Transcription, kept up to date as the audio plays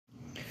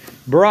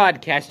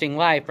Broadcasting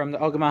live from the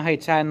Ogama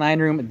Heights Online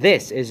Room,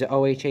 this is the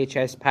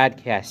OHHS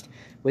Podcast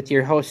with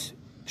your host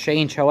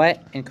Shane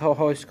Choette and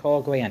co-host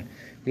Cole Glenn.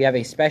 We have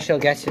a special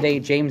guest today,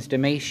 James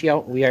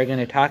Damasio. We are going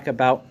to talk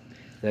about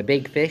the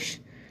big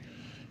fish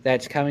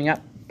that's coming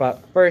up,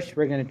 but first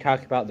we're going to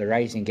talk about the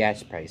rising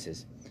gas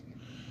prices.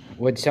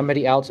 Would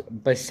somebody else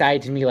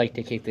besides me like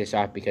to kick this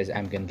off, because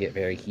I'm going to get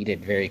very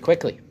heated very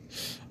quickly?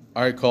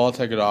 All right, Cole, I'll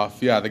take it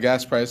off. Yeah, the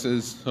gas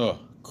prices,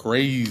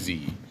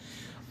 crazy.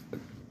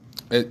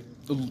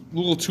 It's a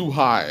little too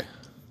high.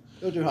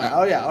 A little too high.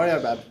 Oh yeah,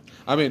 bad.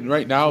 I mean,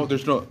 right now,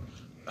 there's no...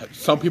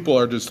 Some people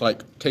are just,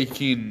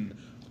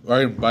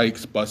 riding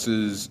bikes,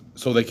 buses,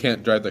 so they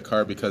can't drive the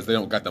car because they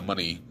don't got the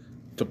money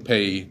to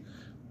pay,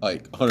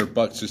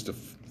 $100 just to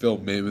fill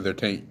maybe their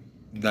tank,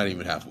 not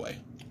even halfway.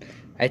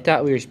 I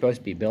thought we were supposed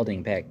to be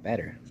building back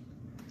better.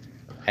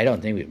 I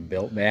don't think we've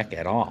built back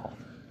at all.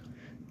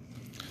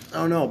 I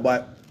don't know,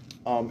 but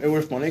it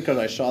was funny because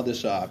I saw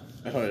this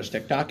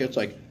TikTok. It's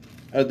like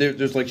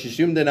there's she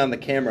zoomed in on the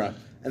camera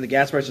and the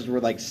gas prices were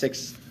like $6,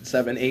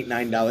 $7, $8, $9.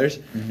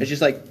 Mm-hmm. And she's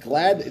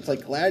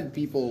glad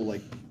people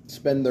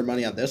spend their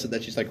money on this, and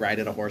then she's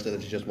riding a horse and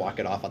then she's just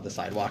walking off on the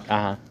sidewalk.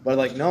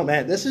 But no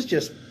man, this is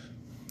just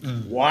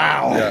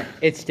wow. Yeah.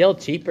 It's still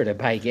cheaper to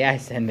buy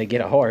gas than to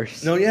get a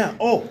horse. No, yeah.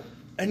 Oh,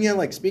 and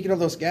yeah, speaking of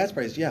those gas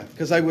prices, yeah,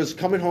 because I was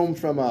coming home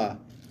from I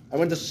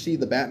went to see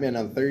the Batman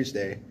on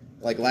Thursday.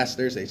 Last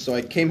Thursday. So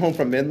I came home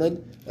from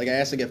Midland. I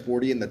asked to get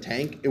 40 in the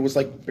tank. It was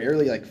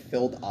barely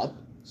filled up.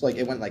 So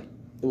it went it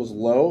was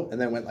low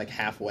and then went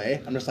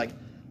halfway. I'm just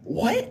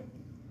what?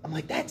 I'm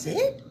that's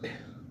it?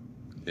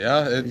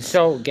 Yeah.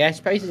 So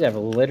gas prices have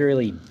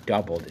literally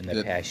doubled in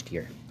the past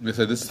year. They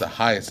said this is the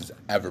highest it's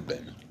ever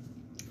been.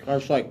 I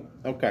was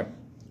okay.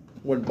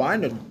 When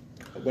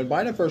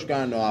Biden first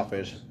got into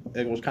office,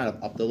 it was kind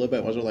of up a little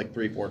bit. Was it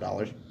 $3,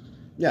 $4?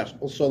 Yes.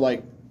 So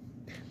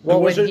Well,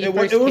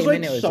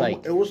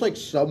 it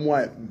was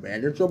somewhat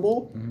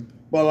manageable, mm-hmm.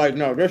 but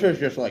no, this is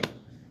just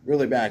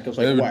really bad because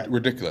what?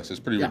 Ridiculous. It's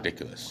pretty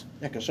ridiculous.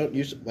 Yeah, because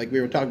we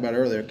were talking about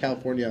earlier,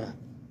 California,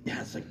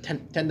 it's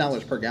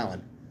 $10 per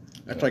gallon.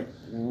 That's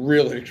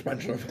really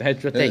expensive.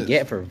 That's what they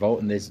get for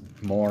voting this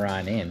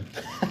moron in.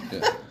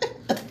 Yeah.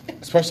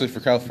 Especially for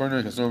California,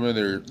 because normally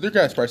their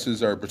gas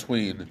prices are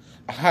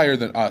higher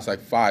than us, $5,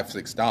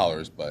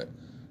 $6, but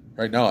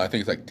right now I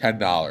think it's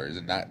 $10,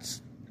 and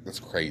that's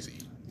crazy.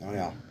 Oh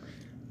yeah.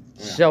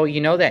 So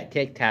that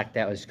TikTok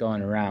that was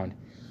going around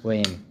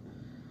when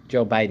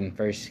Joe Biden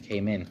first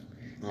came in,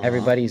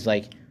 everybody's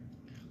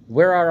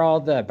where are all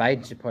the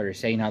Biden supporters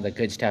saying all the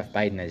good stuff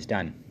Biden has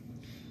done?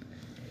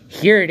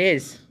 Here it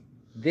is.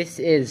 This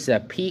is a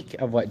peak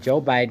of what Joe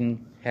Biden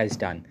has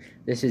done.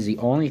 This is the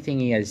only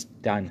thing he has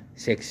done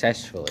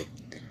successfully.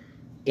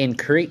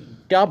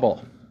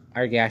 Double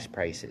our gas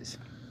prices.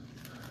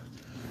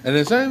 And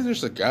it's not even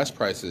just the gas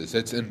prices.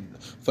 It's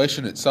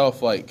inflation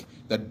itself.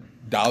 The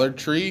Dollar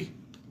Tree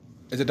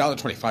is a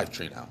 $1.25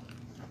 tree now.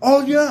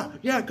 Oh yeah,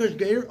 because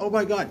oh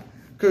my God,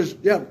 because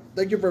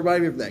thank you for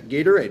reminding me of that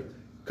Gatorade.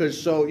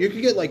 Because you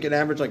could get an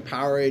average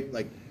Powerade,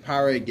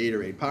 Powerade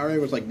Gatorade.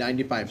 Powerade was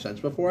 95 cents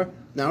before.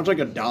 Now it's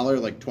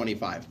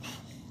 $1.25.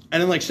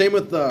 And then same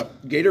with the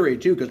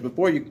Gatorade too, because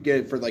before you could get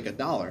it for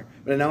 $1,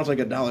 but now it's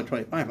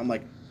 $1.25. I'm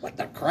what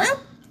the crap?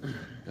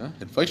 Yeah,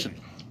 inflation.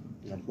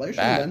 Inflation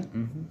bad. then.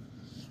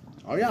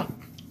 Mm-hmm. Oh yeah.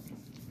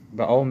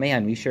 But oh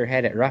man, we sure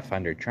had it rough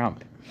under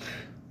Trump.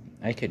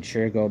 I could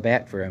sure go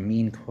back for a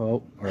mean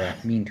quote or a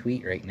mean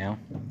tweet right now.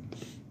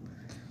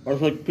 I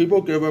was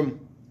people give him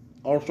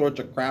all sorts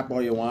of crap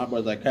all you want,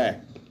 but hey,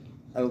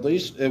 at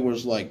least it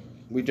was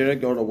we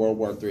didn't go to World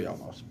War III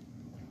almost.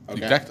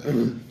 Okay?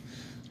 Exactly.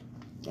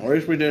 At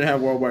least we didn't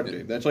have World War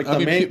III. That's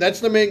that's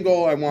the main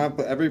goal I want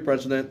for every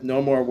president.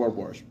 No more world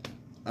wars.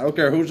 I don't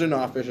care who's in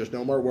office. There's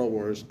no more world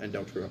wars, and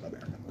don't screw up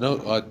America.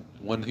 No,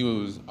 when he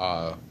was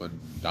when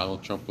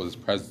Donald Trump was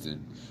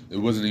president, it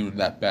wasn't even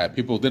that bad.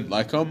 People didn't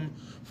like him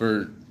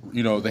for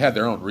they had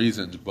their own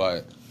reasons,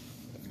 but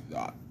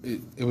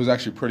it was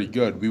actually pretty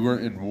good. We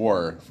weren't in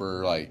war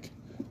for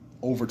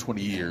over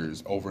 20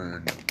 years over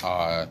in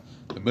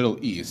the Middle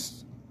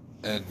East,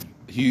 and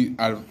he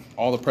out of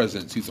all the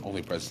presidents, he's the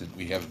only president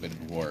we haven't been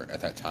in war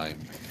at that time.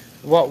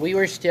 Well, we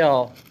were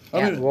still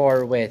at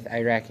war with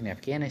Iraq and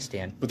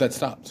Afghanistan. But that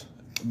stopped.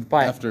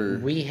 But after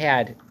we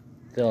had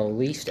the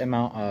least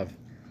amount of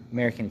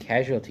American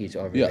casualties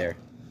over there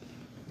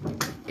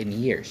in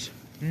years.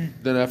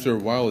 Then after a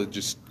while, it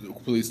just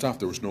completely stopped.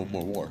 There was no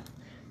more war.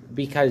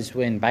 Because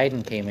when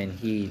Biden came in,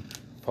 he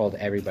pulled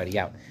everybody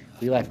out.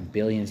 We left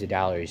billions of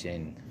dollars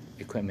in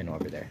equipment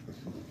over there.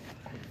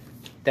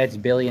 That's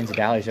billions of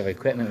dollars of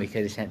equipment we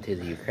could have sent to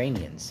the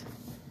Ukrainians.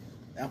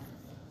 Yeah.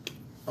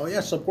 Oh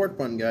yeah, support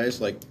fund, guys.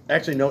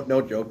 Actually,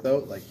 no joke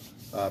though.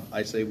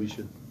 I say we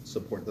should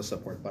support the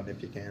support fund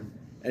if you can.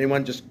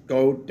 Anyone, just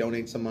go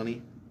donate some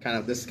money.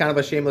 This is kind of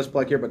a shameless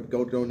plug here, but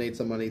go donate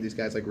some money. These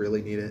guys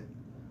really need it.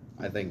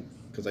 I think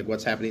because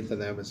what's happening to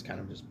them is kind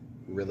of just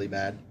really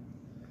bad.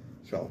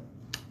 So,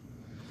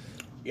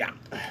 yeah.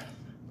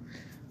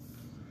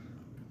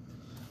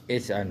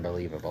 It's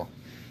unbelievable.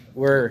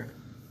 We're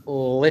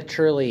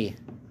literally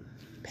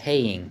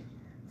paying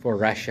for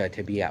Russia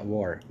to be at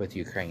war with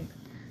Ukraine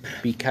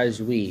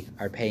because we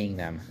are paying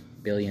them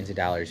billions of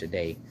dollars a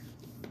day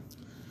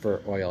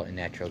for oil and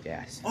natural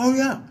gas. Oh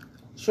yeah.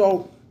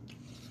 So,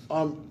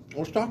 I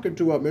was talking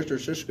to Mr.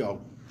 Cisco,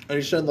 and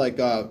he said like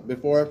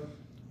before,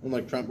 when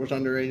like Trump was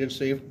under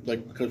agency,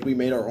 like because we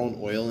made our own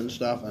oil and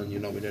stuff, and we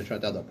didn't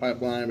shut down the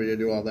pipeline, we didn't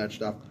do all that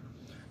stuff.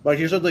 But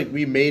he said like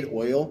we made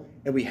oil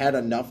and we had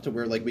enough to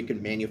where like we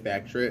could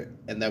manufacture it,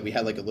 and that we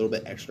had like a little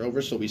bit extra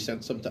over, so we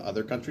sent some to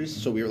other countries,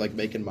 so we were like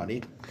making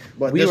money.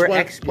 But we were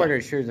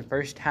exporters for the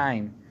first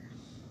time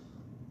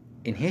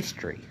in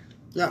history.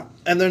 Yeah,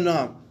 and then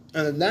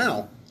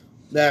now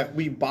that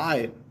we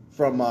buy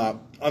from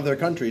other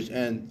countries,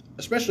 and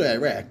especially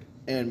Iraq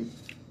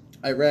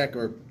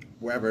or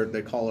wherever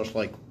they call us,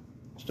 like,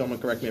 someone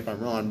correct me if I'm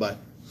wrong, but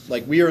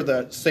like we are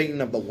the Satan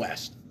of the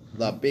West,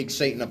 the big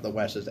Satan of the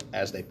West,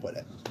 as they put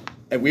it,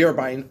 and we are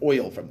buying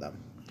oil from them.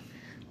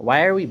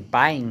 Why are we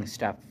buying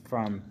stuff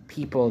from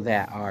people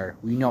that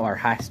we know are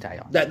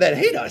hostile? That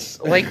hate us,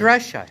 like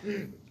Russia.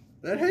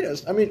 That hate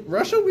us. I mean,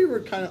 Russia. We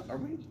were kind of.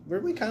 Were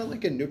we kind of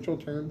like in neutral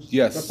terms?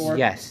 Yes. Before?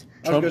 Yes.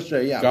 I was gonna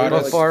say yeah.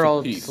 Before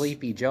old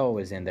Sleepy Joe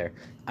was in there,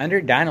 under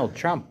Donald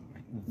Trump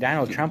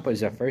was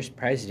the first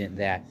president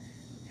that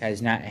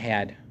has not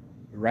had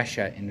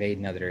Russia invade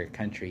another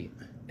country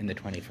in the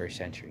 21st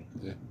century.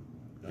 Yeah.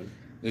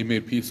 They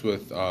made peace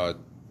with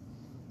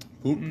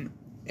Putin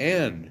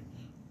and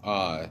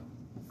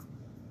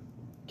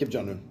Kim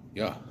Jong-un.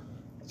 Yeah.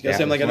 It's gonna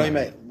seem like I know he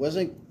met.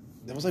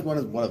 That was like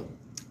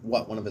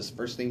one of his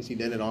first things he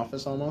did in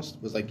office almost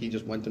was like he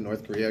just went to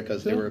North Korea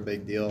because they were a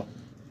big deal,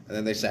 and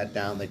then they sat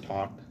down, they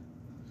talked.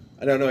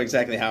 I don't know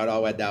exactly how it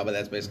all went down, but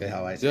that's basically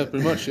how I see it. Yeah,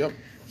 pretty much. Yep.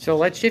 So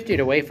let's shift it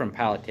away from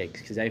politics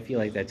because I feel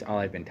like that's all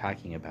I've been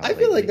talking about. I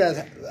feel like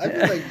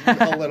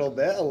a little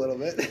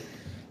bit.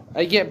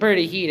 I get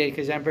pretty heated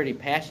because I'm pretty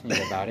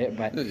passionate about it,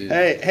 but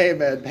hey,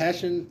 man,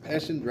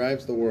 passion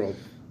drives the world.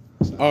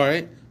 So. All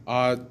right,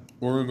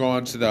 we're gonna go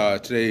on to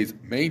today's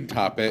main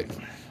topic,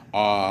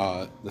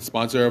 the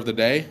sponsor of the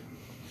day.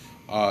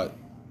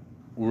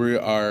 We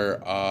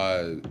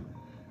are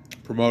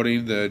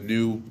promoting the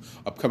new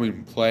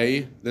upcoming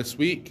play this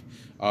week,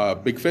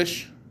 Big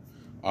Fish.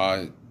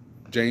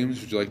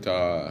 James, would you like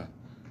to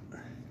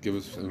give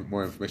us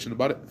more information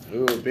about it?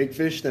 Ooh, Big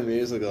Fish the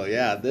musical.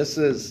 Yeah, this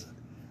is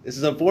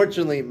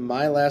unfortunately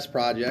my last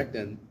project,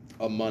 and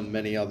among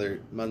many other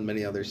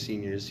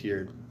seniors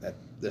here at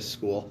this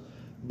school.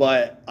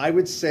 But I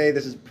would say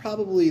this is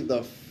probably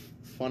the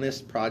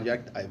funnest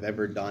project I've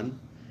ever done,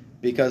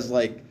 because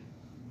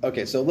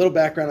okay, so a little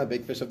background on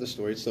Big Fish of the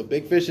story. So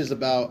Big Fish is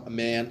about a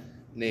man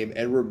named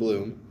Edward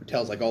Bloom who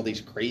tells like all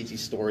these crazy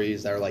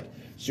stories that are like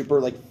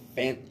super like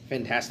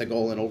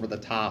fantastical and over the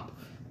top,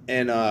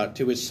 and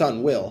to his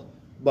son Will.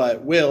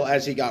 But Will,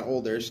 as he got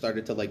older,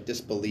 started to like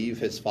disbelieve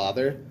his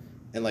father,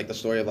 and like the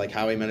story of like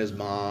how he met his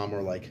mom,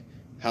 or like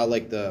how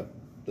like the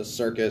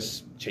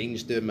circus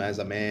changed him as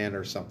a man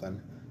or something.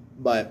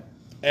 But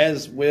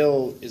as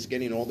Will is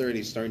getting older and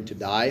he's starting to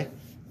die,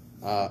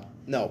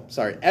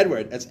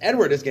 Edward. As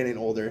Edward is getting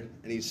older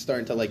and he's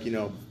starting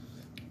to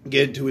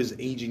get into his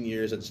aging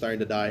years and starting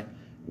to die,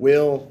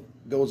 Will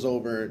goes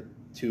over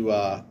to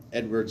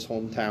Edward's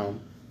hometown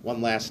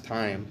one last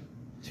time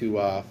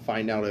to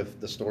find out if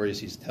the stories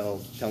he's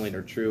telling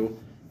are true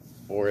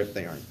or if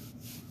they aren't.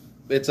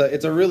 It's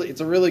a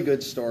really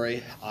good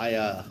story.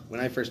 When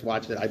I first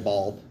watched it, I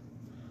bawled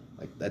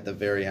like at the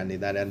very ending.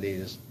 That ending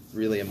is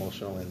really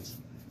emotional, and it's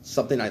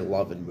something I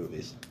love in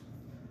movies.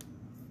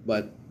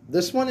 But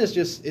this one is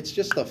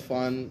just a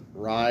fun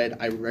ride.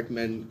 I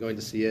recommend going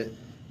to see it.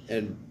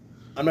 And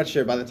I'm not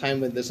sure by the time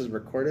that this is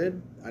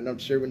recorded, I'm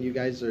not sure when you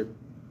guys are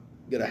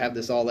gonna have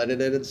this all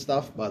edited and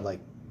stuff, but like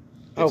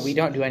we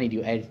don't do any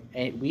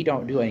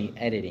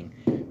editing.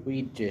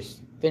 We just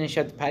finish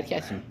up the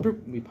podcast and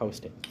boop, we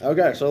post it.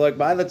 Okay, so like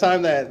by the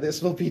time that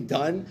this will be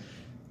done,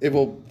 it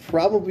will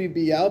probably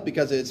be out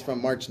because it's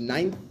from March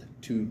 9th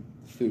through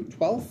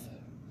 12th,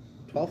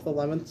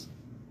 11th,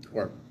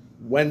 or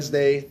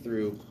Wednesday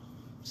through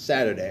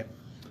Saturday.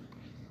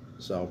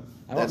 So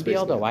I won't be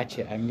able to watch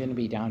it. I'm going to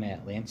be down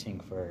at Lansing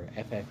for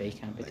FFA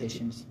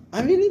competitions.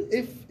 I mean,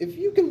 if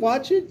you can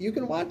watch it, you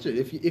can watch it.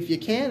 If you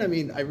can, I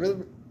mean, I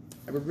would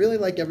really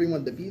like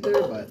everyone to be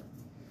there, but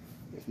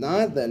if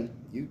not, then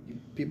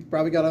people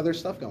probably got other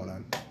stuff going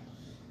on.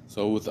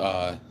 So with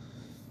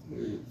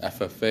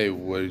FFA,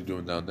 what are you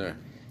doing down there?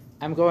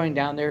 I'm going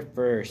down there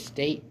for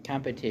state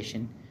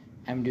competition.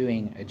 I'm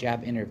doing a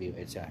job interview.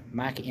 It's a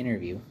mock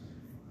interview.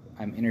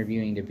 I'm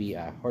interviewing to be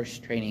a horse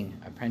training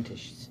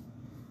apprentice,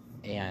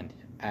 and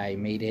I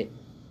made it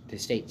to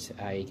states.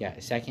 I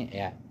got second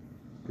at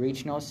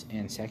regionals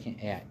and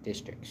second at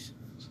districts.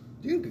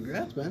 Dude,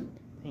 congrats, man.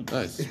 Thanks.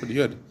 Nice, that's pretty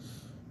good.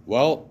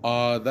 Well,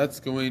 that's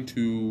going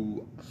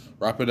to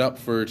wrap it up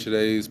for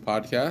today's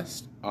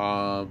podcast.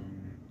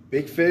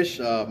 Big Fish,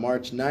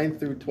 March 9th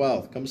through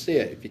 12th. Come see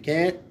it. If you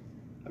can't,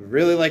 I'd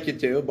really like you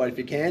to, but if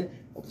you can,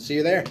 hope to see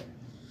you there.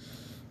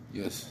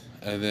 Yes,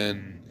 and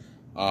then,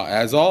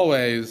 as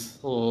always,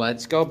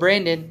 Let's go,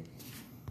 Brandon.